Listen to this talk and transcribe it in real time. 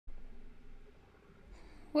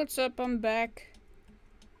What's up? I'm back.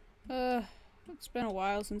 It's been a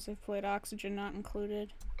while since I've played Oxygen Not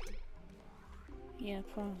Included. Yeah,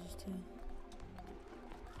 pauses too.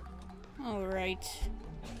 Alright.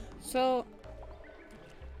 So,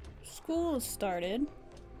 school has started.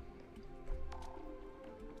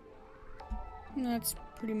 And that's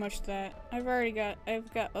pretty much that. I've gotten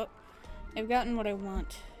what I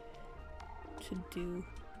want to do.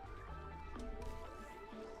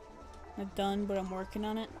 Not done, but I'm working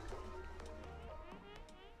on it.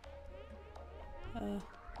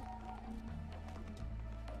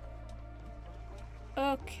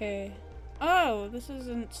 Okay. Oh, this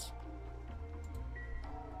isn't...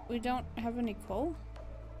 We don't have any coal?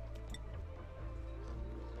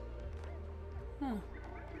 Huh.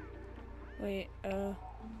 Wait,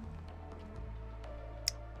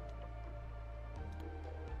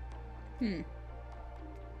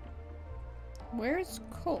 Where's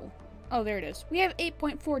coal? Oh, there it is. We have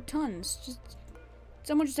 8.4 tons.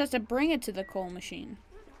 Someone just has to bring it to the coal machine.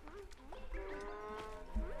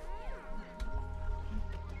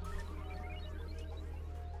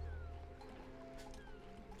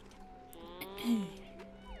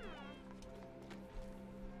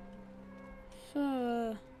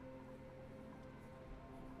 So,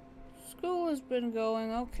 school has been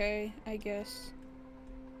going okay, I guess.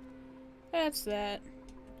 That's that.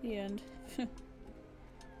 The end.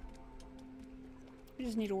 We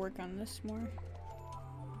just need to work on this more.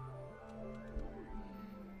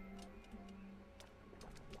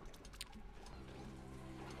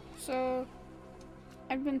 So,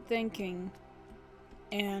 I've been thinking,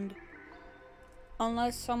 and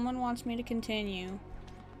unless someone wants me to continue,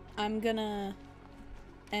 I'm gonna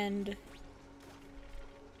end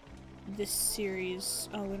this series.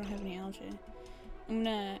 Oh, we don't have any algae. I'm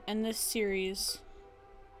gonna end this series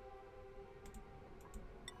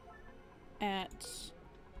at...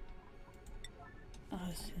 Oh,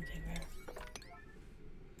 this is gonna take forever.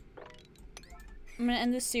 I'm gonna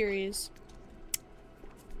end this series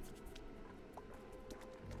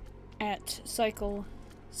at cycle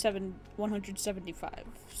 175.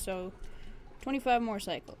 So 25 more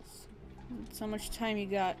cycles. That's how much time you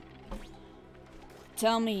got.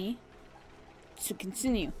 Tell me to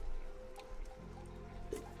continue.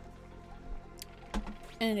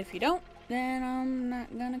 And if you don't, then I'm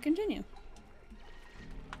not gonna continue.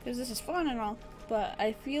 Because this is fun and all, but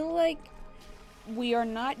I feel like we are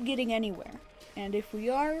not getting anywhere. And if we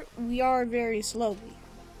are very slowly.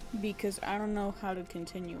 Because I don't know how to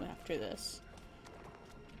continue after this.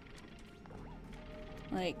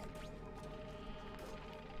 Like,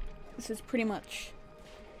 this is pretty much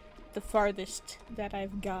the farthest that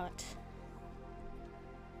I've got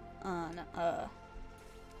on,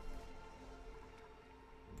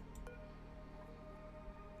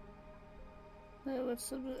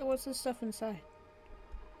 what's the stuff inside?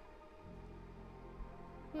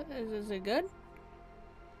 Is it good?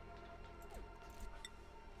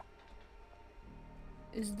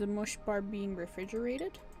 Is the mush bar being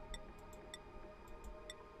refrigerated?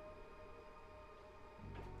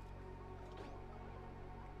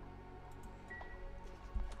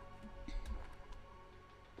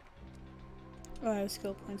 Oh, I have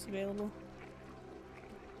skill points available.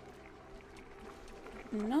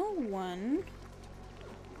 No one.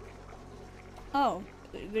 Oh,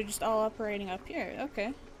 they're just all operating up here.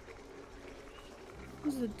 Okay.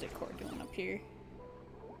 What's the decor doing up here?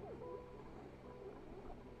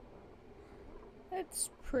 It's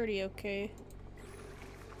pretty okay.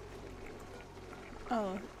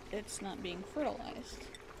 Oh, it's not being fertilized.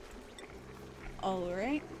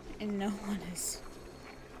 Alright, and no one is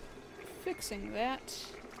fixing that.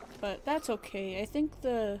 But that's okay. I think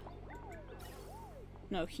the...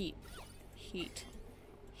 No, heat.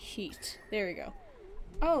 There we go.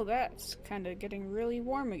 Oh, that's kind of getting really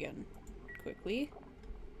warm again. Quickly.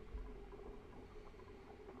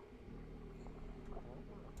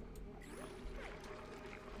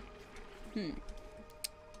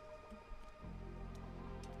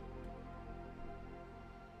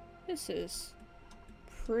 This is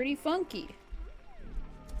pretty funky.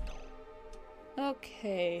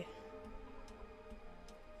 Okay.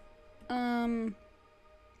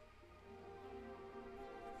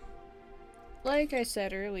 Like I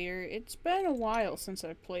said earlier, it's been a while since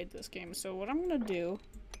I've played this game, so what I'm gonna do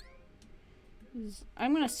is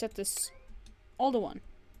I'm gonna set this all to 1.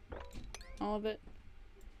 All of it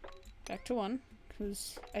back to 1,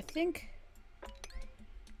 because I think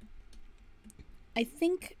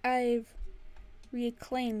I've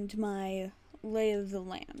reclaimed my lay of the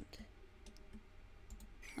land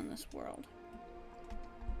on this world.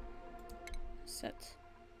 Set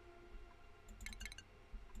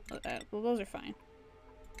Well, those are fine.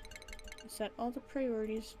 Set all the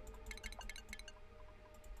priorities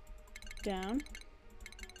down.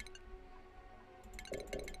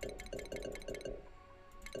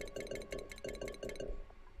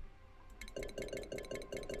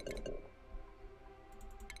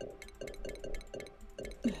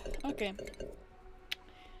 Okay.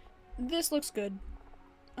 This looks good.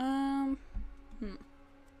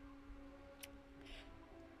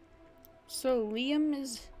 So Liam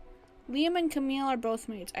and Camille are both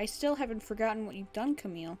mates. I still haven't forgotten what you've done,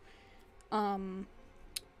 Camille.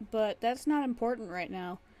 But that's not important right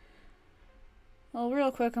now. Well,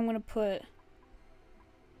 real quick, I'm gonna put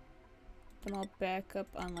them all back up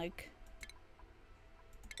on, like,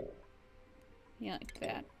 yeah, like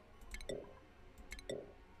that.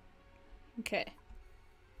 Okay.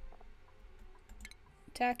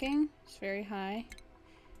 Attacking is very high.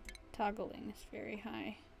 Toggling is very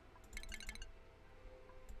high.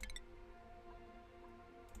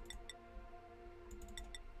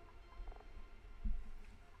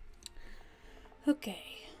 Okay.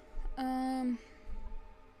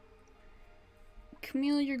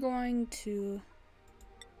 Camille, you're going to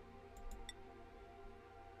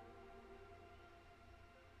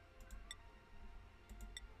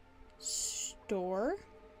store,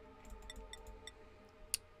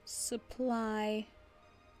 supply,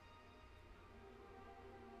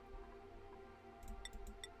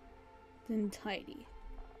 then tidy.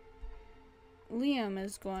 Liam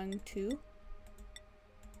is going to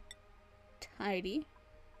tidy,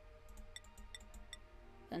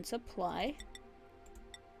 then supply,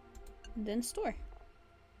 then store.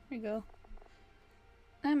 There you go.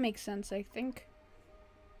 That makes sense, I think.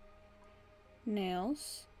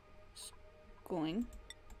 Nails is going.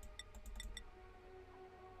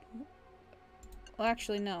 Well,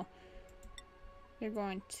 actually, no. They're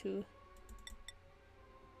going to.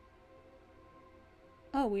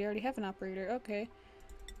 Oh, we already have an operator. Okay.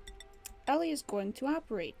 Ellie is going to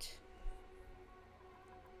operate.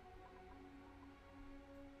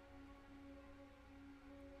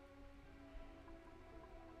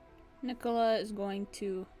 Nicola is going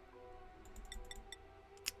to.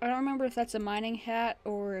 I don't remember if that's a mining hat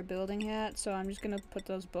or a building hat, so I'm just gonna put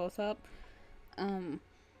those both up.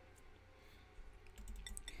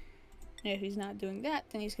 If he's not doing that,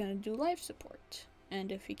 then he's gonna do life support.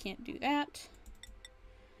 And if he can't do that,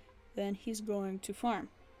 then he's going to farm.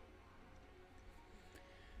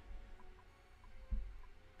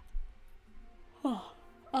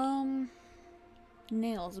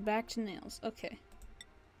 Nails. Back to nails. Okay.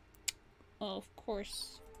 Well, of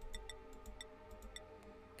course.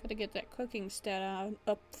 Gotta get that cooking stat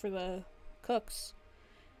up for the cooks.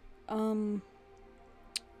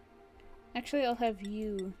 Actually, I'll have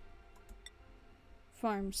you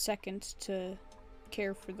farm second to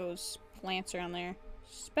care for those plants around there.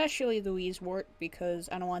 Especially the Weezewort, because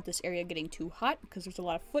I don't want this area getting too hot, because there's a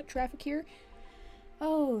lot of foot traffic here.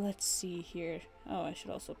 Oh, let's see here. Oh, I should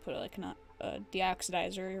also put like a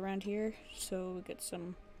deoxidizer around here, so we get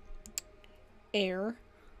some air.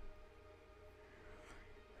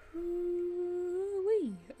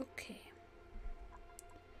 Ooh-wee. Okay.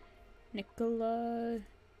 Nicola,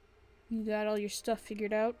 you got all your stuff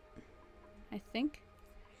figured out, I think.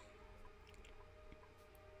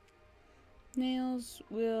 Nails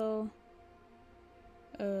will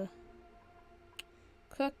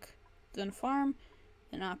cook, then farm,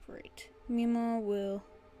 then operate. Mima will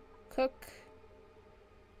cook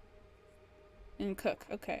and cook.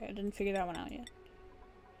 Okay, I didn't figure that one out yet.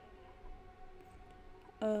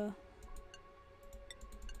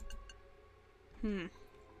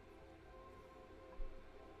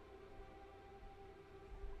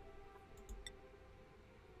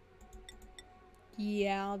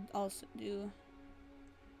 Yeah, I'll also do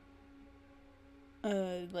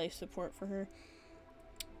life support for her.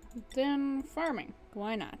 Then farming.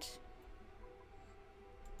 Why not?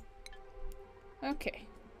 Okay.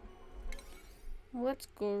 Let's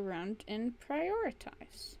go around and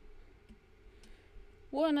prioritize.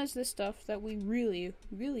 One is the stuff that we really,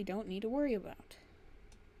 really don't need to worry about.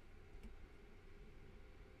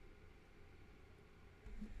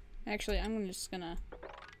 Actually, I'm just gonna...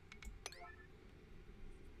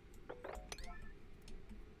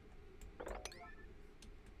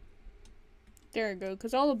 There we go,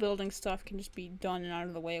 because all the building stuff can just be done and out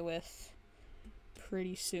of the way with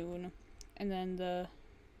pretty soon. And then the...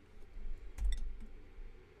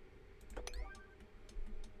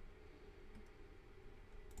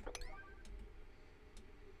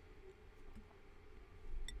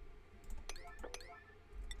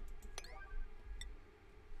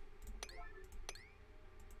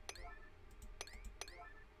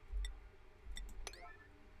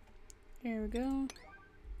 There we go.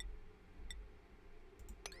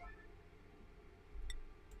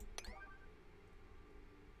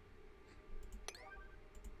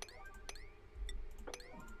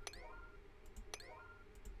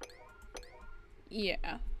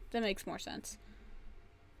 Yeah, that makes more sense.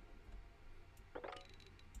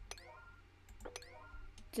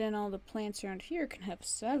 Then all the plants around here can have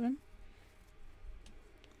 7.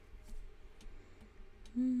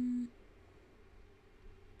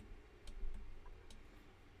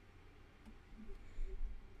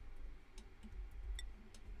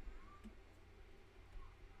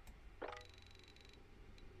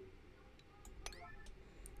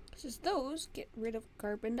 Because those get rid of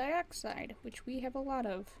carbon dioxide, which we have a lot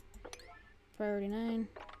of. Priority 9.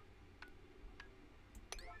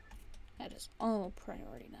 That is all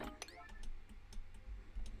priority 9.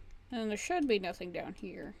 And there should be nothing down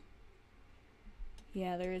here.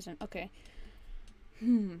 Yeah, there isn't. Okay.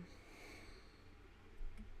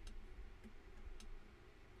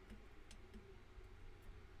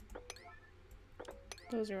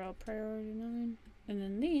 Those are all priority 9. And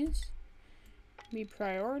then these be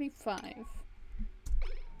priority 5.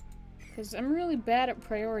 Because I'm really bad at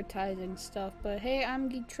prioritizing stuff, but hey,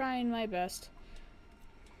 I'm trying my best.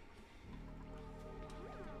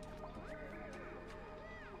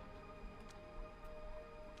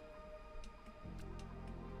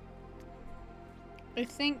 I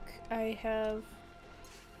think I have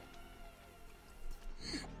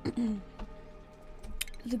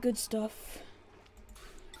the good stuff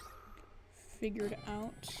figured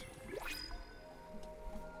out.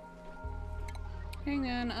 Hang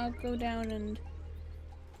on, I'll go down and...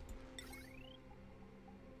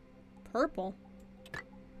 Purple?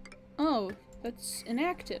 Oh, that's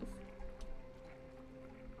inactive.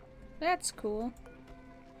 That's cool.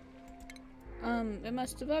 It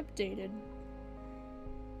must have updated.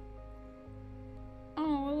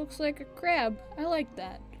 Oh, it looks like a crab. I like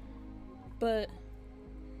that. But...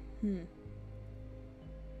 I'm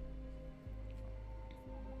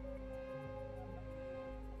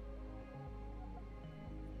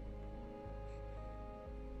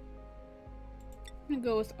gonna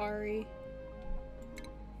go with Ari.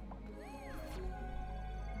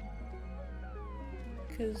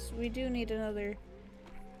 Because we do need another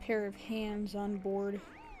pair of hands on board.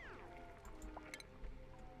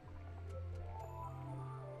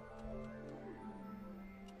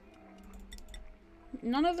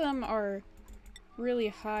 None of them are really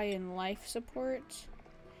high in life support.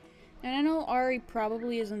 And I know Ari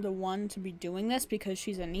probably isn't the one to be doing this because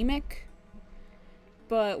she's anemic.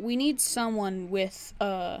 But we need someone with,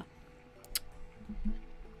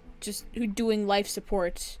 just who doing life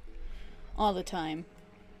support all the time.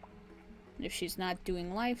 If she's not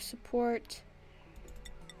doing life support,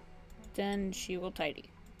 then she will tidy.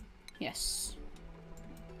 Yes.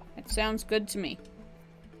 That sounds good to me.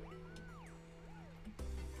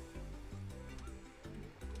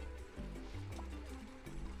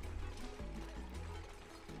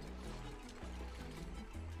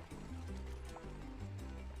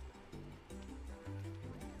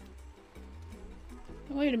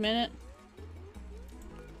 Wait a minute.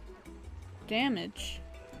 Damage.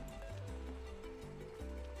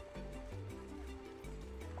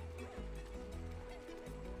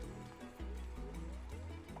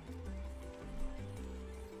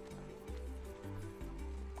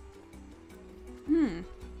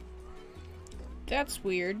 That's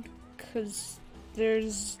weird, 'cause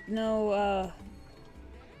there's no,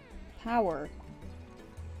 power.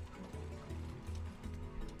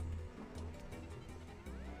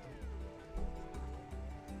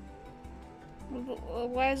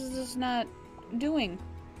 Why is this not doing?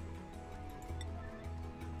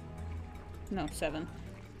 No, 7.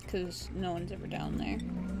 Because no one's ever down there.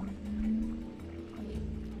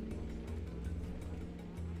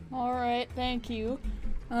 Alright, thank you.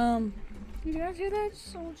 You guys hear that?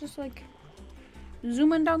 So just like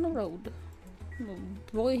zooming down the road. Oh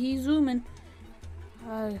boy, he's zooming.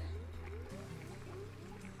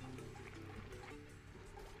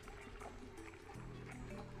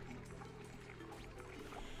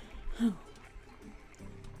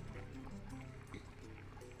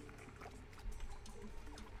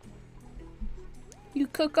 You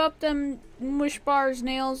cook up them mush bars,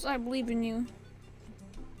 Nails. I believe in you.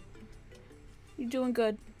 You're doing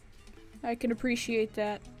good. I can appreciate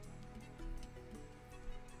that.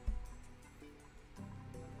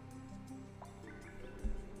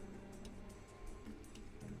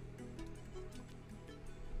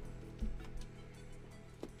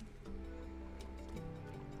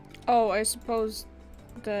 Oh, I suppose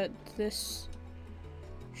that this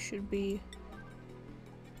should be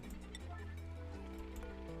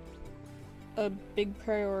a big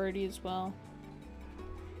priority as well.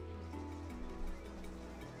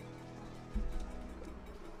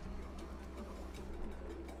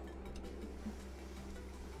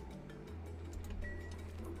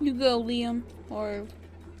 You go, Liam. Or...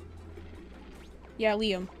 yeah,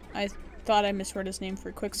 Liam. I thought I misread his name for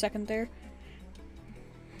a quick second there.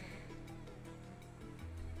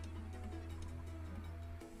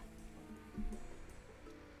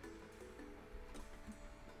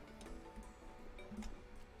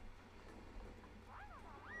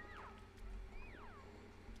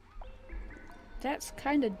 That's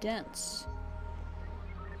kind of dense.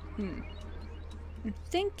 I'm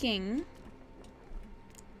thinking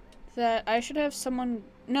that I should have someone...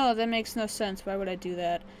 no, that makes no sense. Why would I do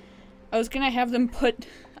that? I was gonna have them put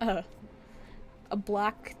a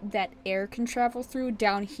block that air can travel through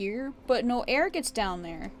down here, but no air gets down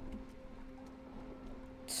there.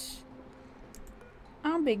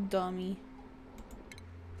 I'm a big dummy.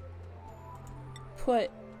 Put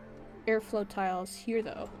airflow tiles here,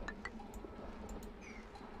 though.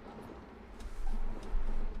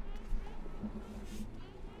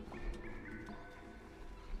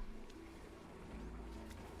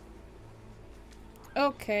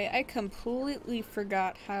 Okay, I completely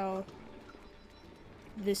forgot how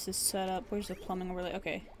this is set up. Where's the plumbing overlay?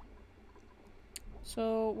 Okay.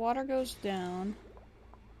 So, water goes down.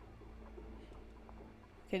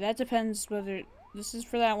 Okay, that depends whether... this is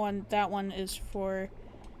for that one is for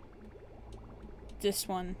this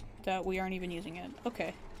one that we aren't even using it.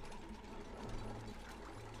 Okay.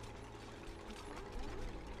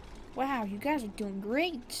 Wow, you guys are doing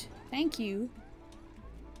great. Thank you.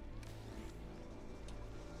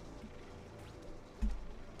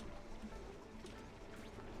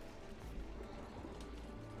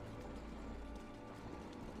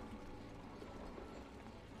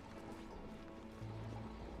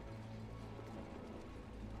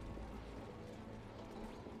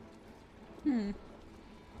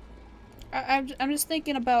 I'm just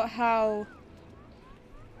thinking about how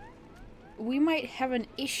we might have an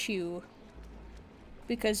issue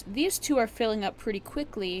because these two are filling up pretty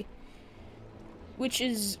quickly, which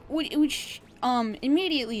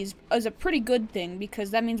immediately is a pretty good thing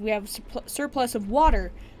because that means we have surplus of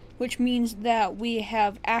water, which means that we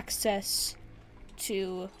have access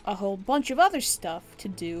to a whole bunch of other stuff to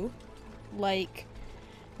do, like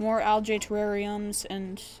more algae terrariums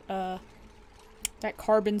and that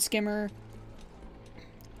carbon skimmer.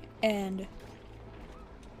 And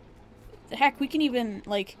heck, we can even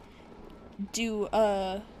like do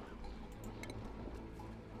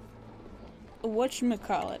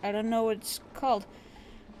whatchamacallit, I don't know what it's called,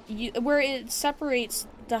 where it separates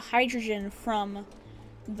the hydrogen from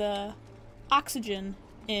the oxygen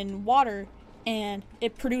in water, and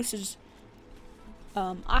it produces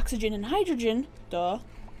oxygen and hydrogen, duh,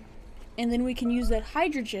 and then we can use that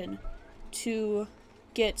hydrogen to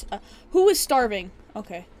get who is starving?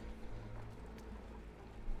 Okay.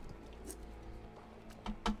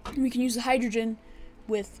 We can use the hydrogen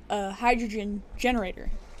with a hydrogen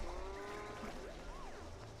generator.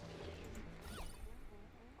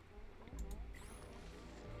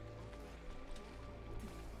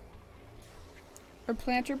 Are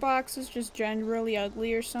planter boxes just generally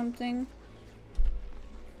ugly or something?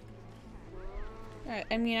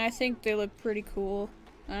 I mean, I think they look pretty cool.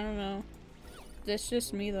 I don't know. That's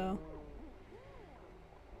just me, though.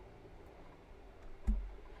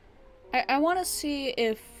 I want to see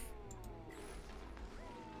if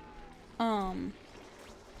what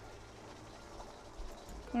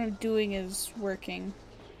I'm doing is working.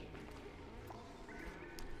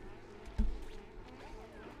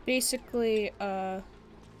 Basically, oh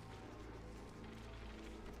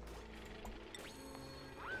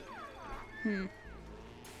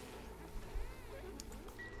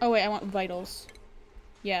wait, I want vitals.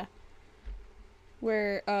 Yeah.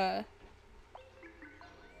 Where,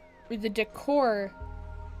 with the decor,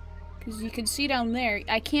 because you can see down there,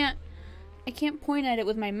 I can't point at it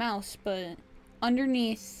with my mouse, but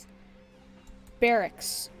underneath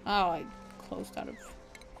barracks, oh, I closed out of,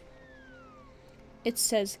 it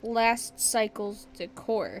says last cycle's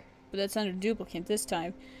decor, but that's under duplicate this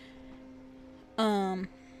time. I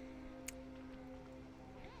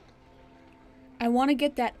want to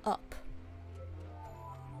get that up.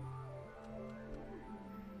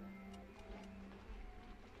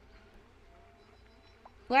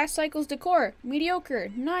 Last cycle's decor, mediocre,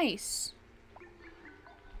 nice.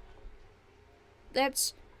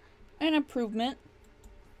 That's an improvement.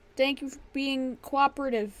 Thank you for being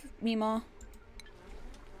cooperative, Mima.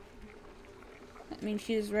 I mean,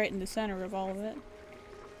 she is right in the center of all of it.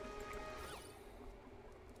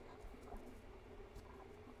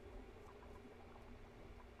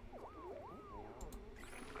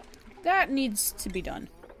 that needs to be done.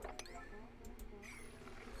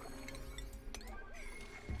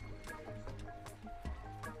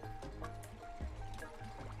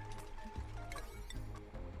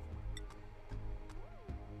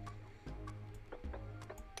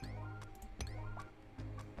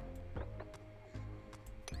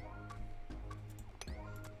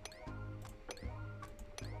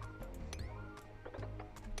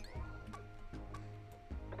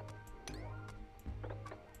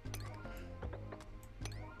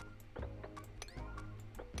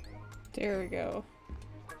 There we go.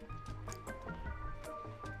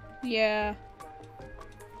 Yeah.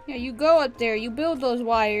 Yeah, you go up there, you build those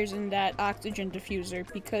wires in that oxygen diffuser,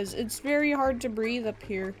 because it's very hard to breathe up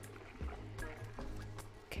here.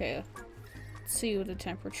 Okay. Let's see what the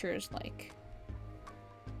temperature is like.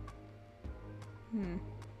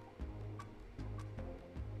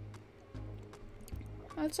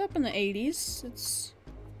 It's up in the 80s. It's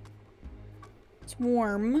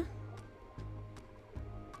warm.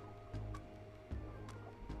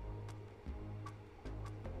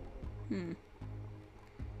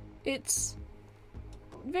 It's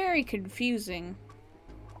very confusing.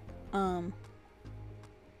 Because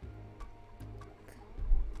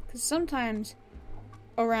sometimes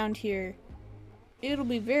around here, it'll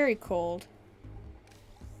be very cold.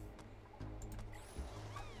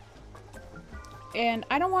 And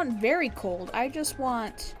I don't want very cold. I just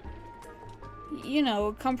want, you know,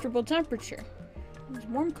 a comfortable temperature. Is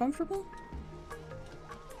warm comfortable?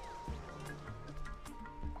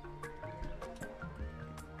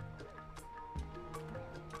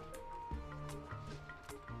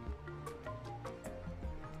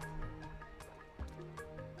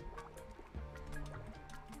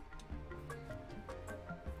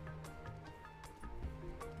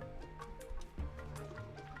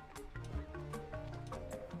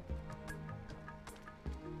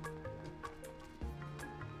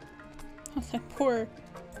 That poor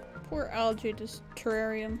algae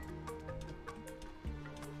terrarium.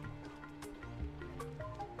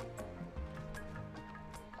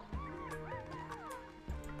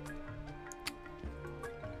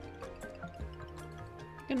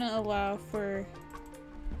 Gonna allow for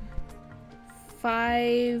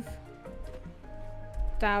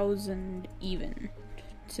 5,000 even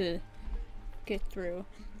to get through.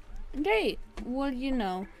 And hey, what do you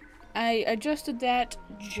know? I adjusted that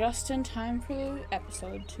just in time for the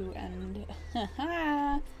episode to end.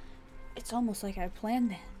 It's almost like I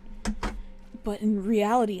planned that. But in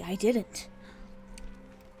reality, I didn't.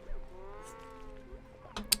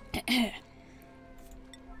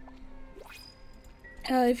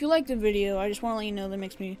 If you liked the video, I just want to let you know that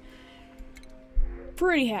makes me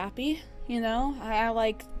pretty happy. You know, I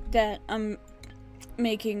like that I'm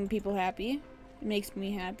making people happy. It makes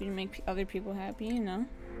me happy to make other people happy, you know.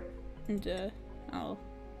 And, I'll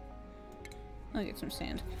get some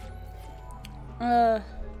sand. And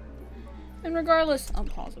regardless, I'll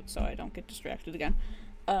pause it so I don't get distracted again.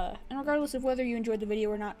 And regardless of whether you enjoyed the video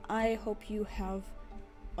or not, I hope you have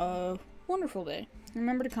a wonderful day.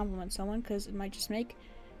 Remember to compliment someone, because it might just make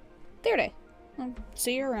their day. I'll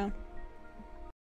see you around.